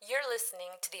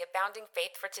listening to the Abounding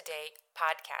Faith for Today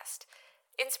podcast.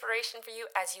 Inspiration for you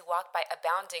as you walk by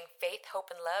abounding faith, hope,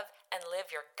 and love and live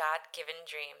your God-given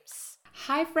dreams.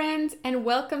 Hi, friends, and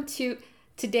welcome to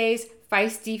today's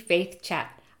Feisty Faith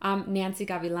Chat. I'm Nancy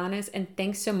Gavilanes, and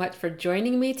thanks so much for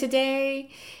joining me today.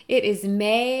 It is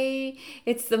May.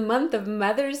 It's the month of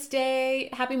Mother's Day.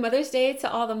 Happy Mother's Day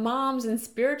to all the moms and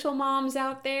spiritual moms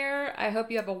out there. I hope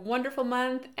you have a wonderful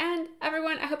month, and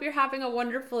everyone, I hope you're having a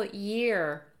wonderful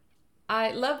year.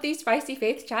 I love these Feisty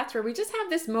Faith Chats where we just have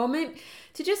this moment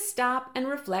to just stop and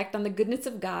reflect on the goodness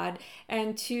of God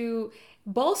and to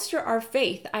bolster our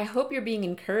faith. I hope you're being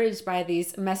encouraged by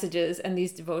these messages and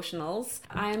these devotionals.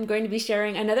 I'm going to be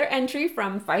sharing another entry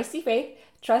from Feisty Faith,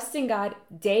 Trusting God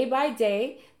Day by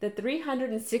Day, the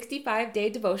 365-day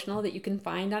devotional that you can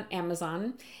find on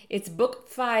Amazon. It's book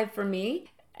 5 for me,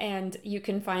 and you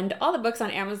can find all the books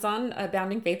on Amazon,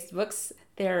 Abounding Faith's books.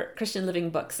 They're Christian living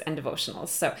books and devotionals.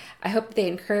 So I hope they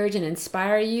encourage and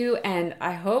inspire you, and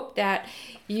I hope that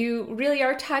you really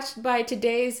are touched by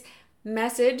today's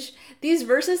message. These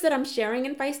verses that I'm sharing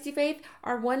in Feisty Faith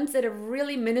are ones that have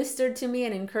really ministered to me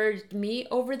and encouraged me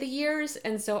over the years,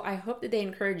 and so I hope that they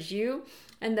encourage you.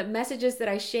 And the messages that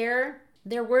I share,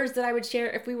 they're words that I would share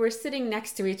if we were sitting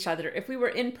next to each other, if we were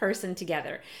in person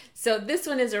together. So this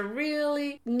one is a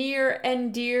really near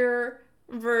and dear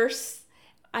verse.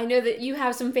 I know that you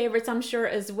have some favorites, I'm sure,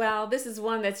 as well. This is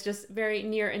one that's just very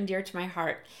near and dear to my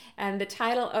heart. And the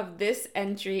title of this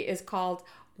entry is called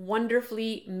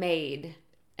Wonderfully Made,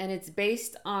 and it's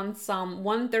based on Psalm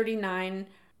 139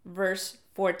 verse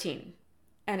 14,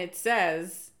 and it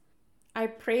says, I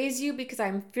praise you because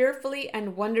I'm fearfully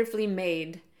and wonderfully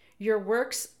made. Your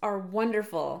works are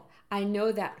wonderful. I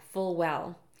know that full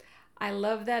well. I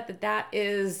love that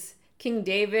is King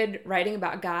David writing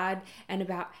about God and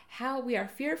about how we are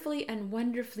fearfully and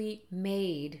wonderfully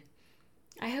made.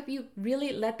 I hope you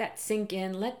really let that sink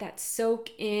in, let that soak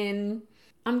in.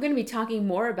 I'm going to be talking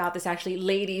more about this actually,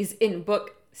 ladies, in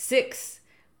book 6,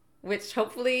 which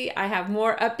hopefully I have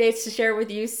more updates to share with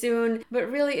you soon.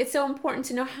 But really, it's so important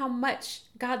to know how much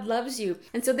God loves you.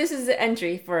 And so this is the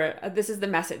entry for, this is the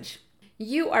message.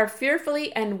 You are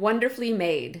fearfully and wonderfully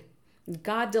made.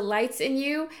 God delights in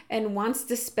you and wants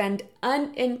to spend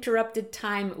uninterrupted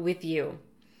time with you.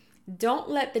 Don't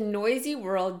let the noisy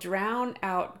world drown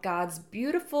out God's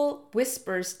beautiful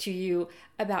whispers to you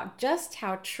about just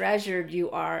how treasured you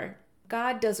are.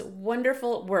 God does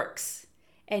wonderful works,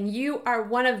 and you are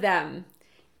one of them.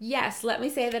 Yes, let me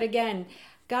say that again.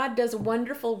 God does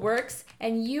wonderful works,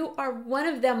 and you are one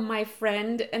of them, my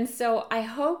friend. And so I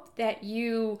hope that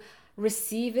you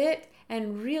receive it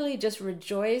and really just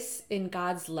rejoice in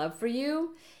God's love for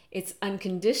you. It's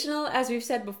unconditional, as we've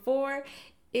said before.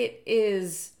 It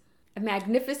is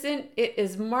magnificent, it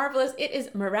is marvelous, it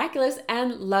is miraculous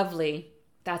and lovely.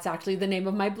 That's actually the name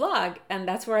of my blog, and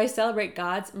that's where I celebrate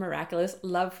God's miraculous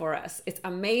love for us. It's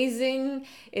amazing,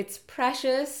 it's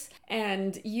precious,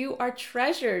 and you are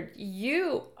treasured.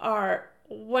 You are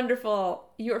wonderful.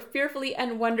 You're fearfully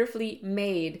and wonderfully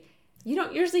made. You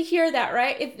don't usually hear that,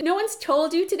 right? If no one's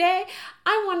told you today,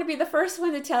 I want to be the first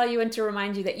one to tell you and to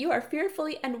remind you that you are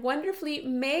fearfully and wonderfully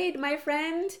made, my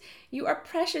friend. You are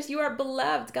precious. You are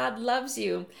beloved. God loves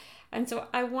you. And so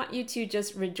I want you to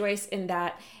just rejoice in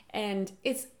that. And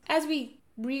it's as we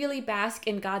really bask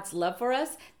in God's love for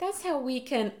us, that's how we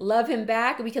can love Him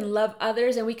back, we can love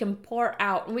others, and we can pour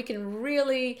out, and we can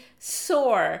really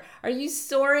soar. Are you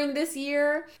soaring this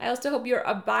year? I also hope you're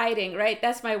abiding, right?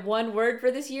 That's my one word for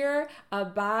this year,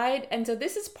 abide. And so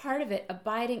this is part of it,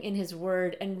 abiding in His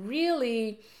word and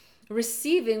really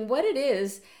receiving what it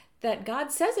is that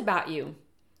God says about you.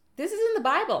 This is in the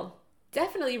Bible.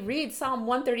 Definitely read Psalm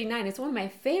 139. It's one of my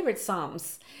favorite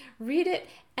Psalms. Read it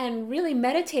and really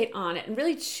meditate on it and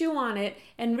really chew on it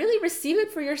and really receive it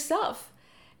for yourself.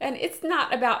 And it's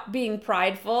not about being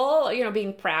prideful,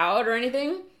 being proud or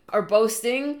anything or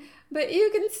boasting, but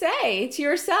you can say to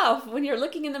yourself when you're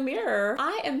looking in the mirror,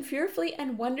 I am fearfully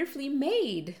and wonderfully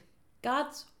made.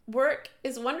 God's work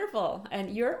is wonderful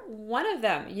and you're one of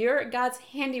them. You're God's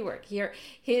handiwork. You're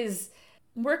His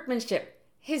workmanship,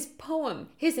 His poem,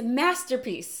 His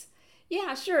masterpiece.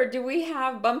 Yeah, sure. Do we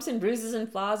have bumps and bruises and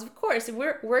flaws? Of course,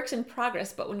 we're works in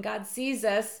progress. But when God sees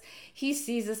us, He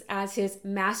sees us as His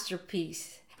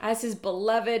masterpiece, as His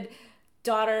beloved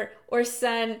daughter or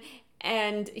son,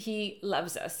 and He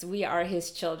loves us. We are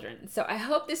His children. So I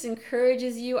hope this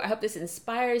encourages you. I hope this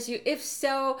inspires you. If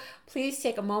so, please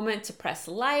take a moment to press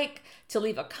like, to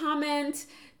leave a comment,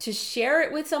 to share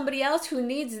it with somebody else who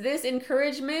needs this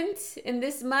encouragement in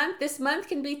this month. This month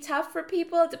can be tough for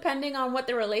people depending on what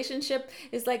their relationship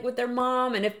is like with their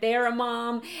mom, and if they're a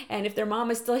mom, and if their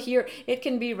mom is still here, it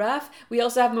can be rough. We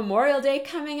also have Memorial Day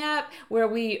coming up, where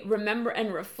we remember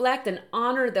and reflect and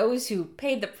honor those who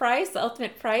paid the price, the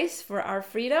ultimate price for our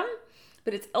freedom.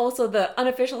 But it's also the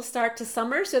unofficial start to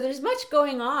summer, so there's much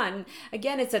going on.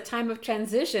 Again, it's a time of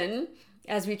transition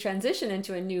as we transition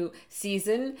into a new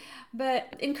season,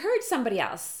 but encourage somebody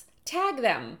else, tag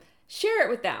them, share it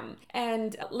with them,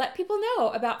 and let people know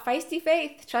about Feisty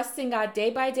Faith, trusting God day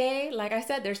by day. Like I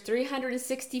said, there's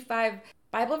 365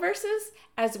 Bible verses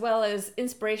as well as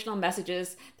inspirational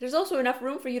messages. There's also enough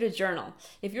room for you to journal.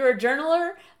 If you're a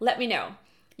journaler, let me know.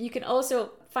 You can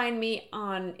also find me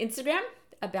on Instagram,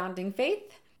 Abounding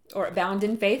Faith, or Abound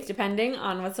in Faith, depending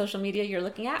on what social media you're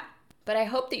looking at. But I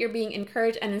hope that you're being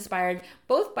encouraged and inspired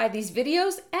both by these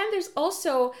videos, and there's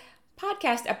also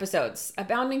podcast episodes.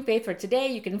 Abounding Faith for Today,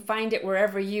 you can find it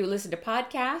wherever you listen to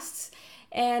podcasts.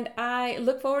 And I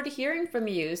look forward to hearing from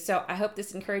you. So I hope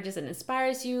this encourages and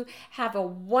inspires you. Have a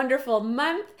wonderful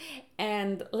month,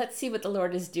 and let's see what the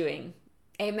Lord is doing.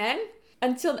 Amen.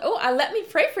 Let me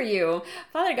pray for you.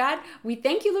 Father God, we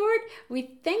thank you, Lord.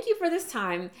 We thank you for this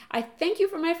time. I thank you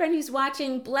for my friend who's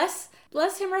watching. Bless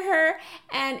him or her,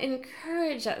 and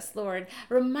encourage us, Lord.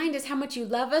 Remind us how much you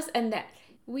love us and that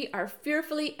we are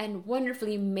fearfully and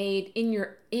wonderfully made in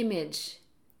your image.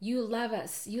 You love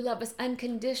us. You love us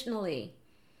unconditionally.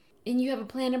 And you have a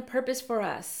plan and purpose for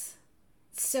us.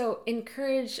 So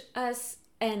encourage us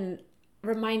and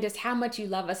remind us how much you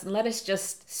love us, and let us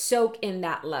just soak in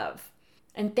that love.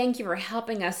 And thank you for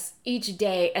helping us each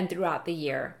day and throughout the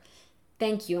year.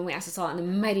 Thank you, and we ask this all in the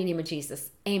mighty name of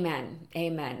Jesus. Amen.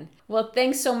 Amen. Well,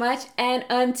 thanks so much, and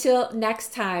until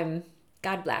next time,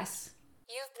 God bless.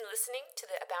 You've been listening to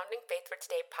the Abounding Faith for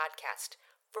Today podcast.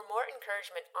 For more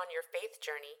encouragement on your faith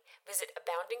journey, visit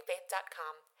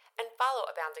aboundingfaith.com and follow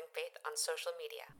Abounding Faith on social media.